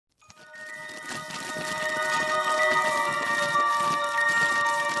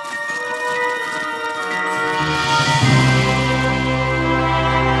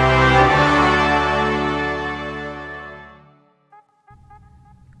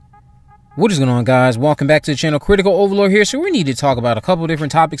What is going on, guys? Welcome back to the channel. Critical Overlord here. So we need to talk about a couple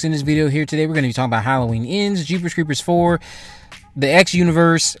different topics in this video here today. We're going to be talking about Halloween Ends, Jeepers Creepers 4, the X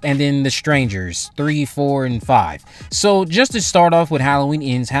universe, and then the Strangers 3, 4, and 5. So just to start off with Halloween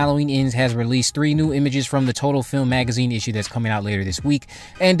Ends has released 3 new images from the Total Film magazine issue that's coming out later this week.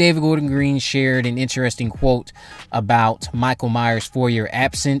 And David Gordon Green shared an interesting quote about Michael Myers' 4-year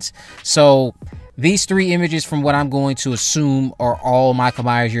absence. So these 3 images, from what I'm going to assume, are all Michael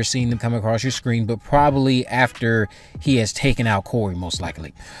Myers. You're seeing them come across your screen, but probably after he has taken out Corey, most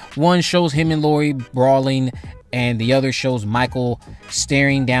likely. One shows him and Laurie brawling, and the other shows Michael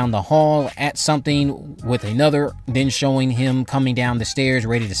staring down the hall at something with another, then showing him coming down the stairs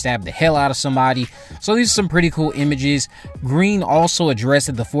ready to stab the hell out of somebody. So these are some pretty cool images. Green also addressed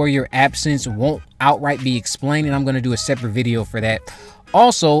that the 4-year absence won't outright be explained, and I'm going to do a separate video for that.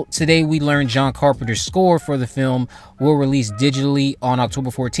 Also, today we learned John Carpenter's score for the film will release digitally on October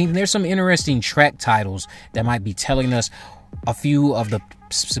 14th. And there's some interesting track titles that might be telling us a few of the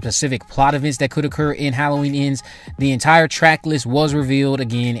specific plot events that could occur in Halloween Ends. The entire track list was revealed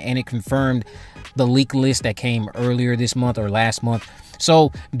again, and it confirmed the leak list that came earlier this month or last month.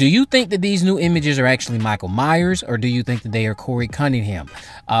 So, do you think that these new images are actually Michael Myers, or do you think that they are Corey Cunningham?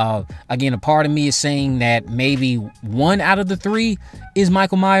 Again, a part of me is saying that maybe 1 out of the 3 is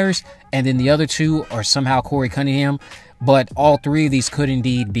Michael Myers, and then the other 2 are somehow Corey Cunningham. But all 3 of these could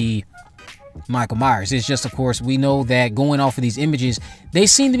indeed be Michael Myers. It's just, of course, we know that going off of these images, they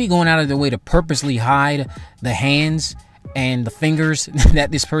seem to be going out of their way to purposely hide the hands and the fingers that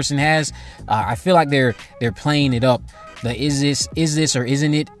this person has. I feel like they're playing it up. Is this or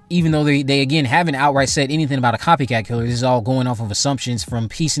isn't it? Even though they again haven't outright said anything about a copycat killer, this is all going off of assumptions from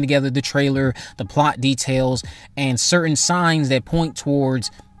piecing together the trailer, the plot details, and certain signs that point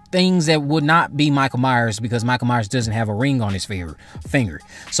towards things that would not be Michael Myers, because Michael Myers doesn't have a ring on his finger.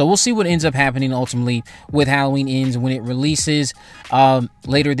 So we'll see what ends up happening ultimately with Halloween Ends when it releases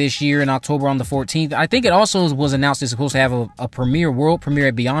later this year in October on the 14th. I think it also was announced it's supposed to have a world premiere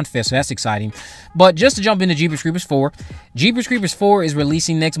at Beyond Fest, so that's exciting. But just to jump into Jeepers Creepers 4, Jeepers Creepers 4 is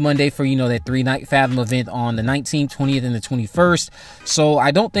releasing next Monday for, that 3-night Fathom event on the 19th, 20th, and the 21st. So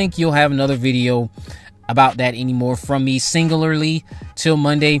I don't think you'll have another video about that anymore from me singularly till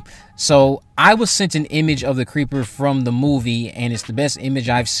Monday. So I was sent an image of the creeper from the movie, and it's the best image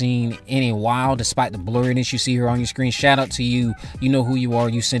I've seen in a while, despite the blurriness you see here on your screen. Shout out to you. You know who you are.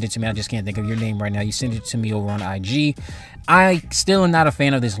 You sent it to me. I just can't think of your name right now. You sent it to me over on IG. I still am not a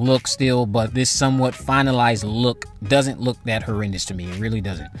fan of this look still, but this somewhat finalized look doesn't look that horrendous to me. It really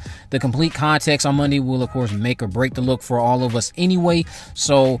doesn't. The complete context on Monday will, of course, make or break the look for all of us anyway.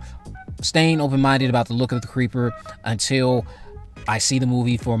 So staying open-minded about the look of the creeper until I see the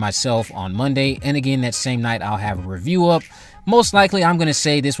movie for myself on Monday. And again, that same night, I'll have a review up. Most likely, I'm going to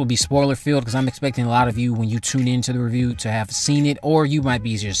say this will be spoiler-filled, because I'm expecting a lot of you, when you tune into the review, to have seen it, or you might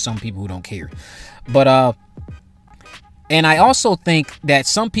be just some people who don't care. But, and I also think that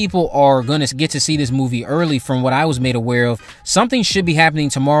some people are going to get to see this movie early from what I was made aware of. Something should be happening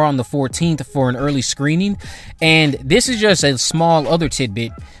tomorrow on the 14th for an early screening. And this is just a small other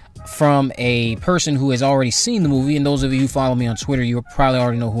tidbit from a person who has already seen the movie. And those of you who follow me on Twitter, you probably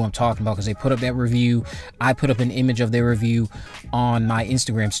already know who I'm talking about, because they put up that review. I put up an image of their review on my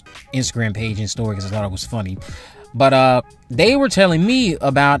Instagram page and story, because I thought it was funny. But they were telling me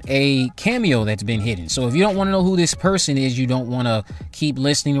about a cameo that's been hidden. So if you don't want to know who this person is, you don't want to keep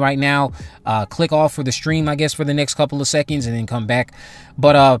listening right now, click off for the stream, I guess, for the next couple of seconds, and then come back.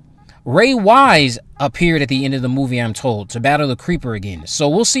 But Ray Wise appeared at the end of the movie, I'm told, to battle the creeper again. So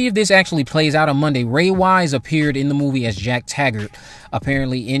we'll see if this actually plays out on Monday. Ray Wise appeared in the movie as Jack Taggart,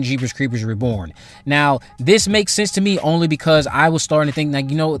 apparently in Jeepers Creepers Reborn. Now, this makes sense to me only because I was starting to think,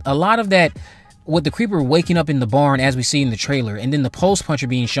 like, a lot of that, with the creeper waking up in the barn as we see in the trailer, and then the post puncher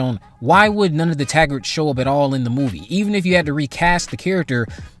being shown, why would none of the Taggarts show up at all in the movie? Even if you had to recast the character,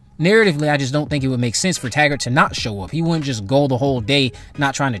 narratively, I just don't think it would make sense for Taggart to not show up. He wouldn't just go the whole day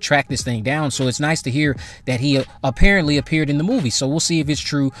not trying to track this thing down. So it's nice to hear that he apparently appeared in the movie. So we'll see if it's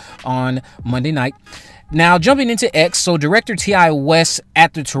true on Monday night. Now, jumping into X, so director T.I. West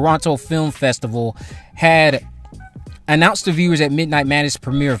at the Toronto Film Festival had announced to viewers at Midnight Madness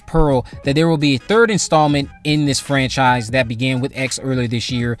premiere of Pearl that there will be a 3rd installment in this franchise that began with X earlier this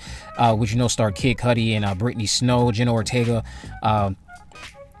year, which starred Kid Cudi and Brittany Snow, Jenna Ortega,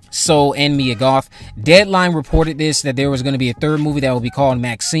 and Mia Goth. Deadline reported that there was going to be a 3rd movie that will be called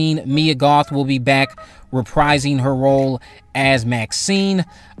Maxxine. Mia Goth will be back reprising her role as Maxxine.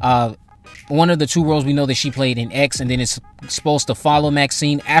 One of the 2 roles we know that she played in X, and then it's supposed to follow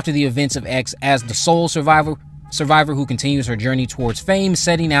Maxxine after the events of X as the sole survivor survivor who continues her journey towards fame,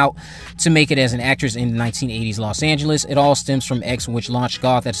 setting out to make it as an actress in 1980s Los Angeles. It all stems from X, which launched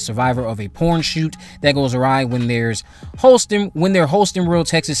Goth as a survivor of a porn shoot that goes awry when they're hosting Real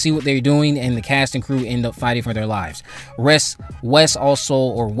Texas see what they're doing, and the cast and crew end up fighting for their lives. West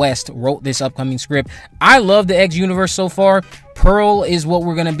wrote this upcoming script. I love the X universe so far. Pearl is what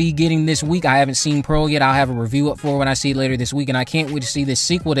we're going to be getting this week. I haven't seen Pearl yet. I'll have a review up for when I see it later this week, and I can't wait to see this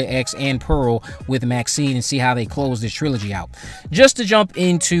sequel to X and Pearl with Maxxine and see how they close this trilogy out. Just to jump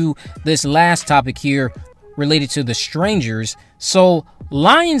into this last topic here related to The Strangers. So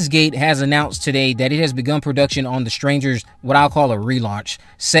Lionsgate has announced today that it has begun production on The Strangers, what I'll call a relaunch,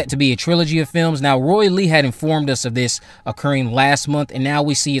 set to be a trilogy of films. Now, Roy Lee had informed us of this occurring last month, and now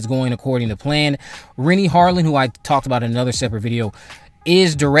we see it's going according to plan. Rennie Harlan, who I talked about in another separate video,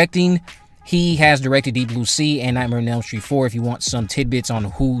 is directing. He has directed Deep Blue Sea and Nightmare on Elm Street 4, if you want some tidbits on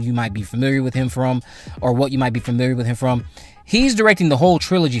who you might be familiar with him from, or what you might be familiar with him from. He's directing the whole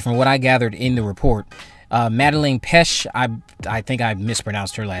trilogy from what I gathered in the report. Madeleine Pesch, I think I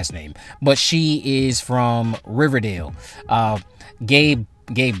mispronounced her last name, but she is from Riverdale. Gabe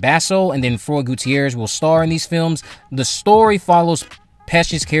Basso and then Froy Gutierrez will star in these films. The story follows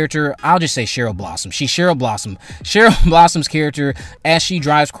Pesch's character, I'll just say Cheryl Blossom. She's Cheryl Blossom. Cheryl Blossom's character as she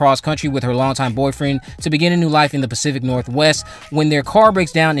drives cross country with her longtime boyfriend to begin a new life in the Pacific Northwest. When their car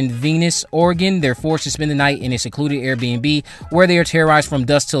breaks down in Venus, Oregon, they're forced to spend the night in a secluded Airbnb where they are terrorized from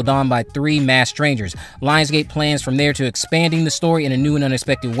dusk till dawn by 3 masked strangers. Lionsgate plans from there to expanding the story in a new and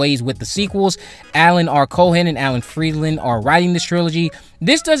unexpected ways with the sequels. Alan R. Cohen and Alan Friedland are writing this trilogy.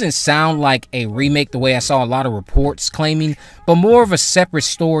 This doesn't sound like a remake the way I saw a lot of reports claiming, but more of a separate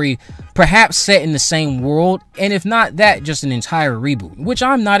story, perhaps set in the same world, and if not that, just an entire reboot, which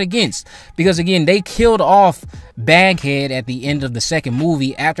I'm not against, because again, they killed off Baghead at the end of the second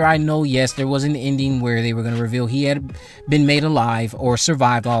movie after I know, yes, there was an ending where they were going to reveal he had been made alive or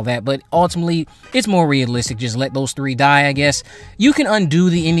survived all that, but ultimately it's more realistic. Just let those 3 die, I guess. You can undo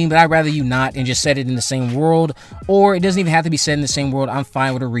the ending, but I'd rather you not and just set it in the same world, or it doesn't even have to be set in the same world. I'm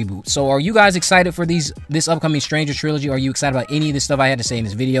fine with a reboot. So are you guys excited for this upcoming Stranger trilogy? Are you excited about any of the stuff I had to say in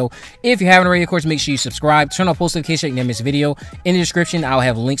this video? If you haven't already, of course, make sure you subscribe, turn on post notifications so you never miss a video. In the description, I'll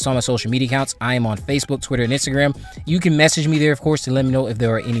have links to all my social media accounts. I am on Facebook, Twitter, and Instagram. You can message me there, of course, to let me know if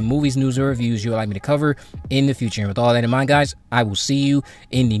there are any movies, news, or reviews you would like me to cover in the future. And with all that in mind, guys, I will see you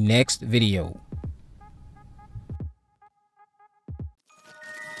in the next video.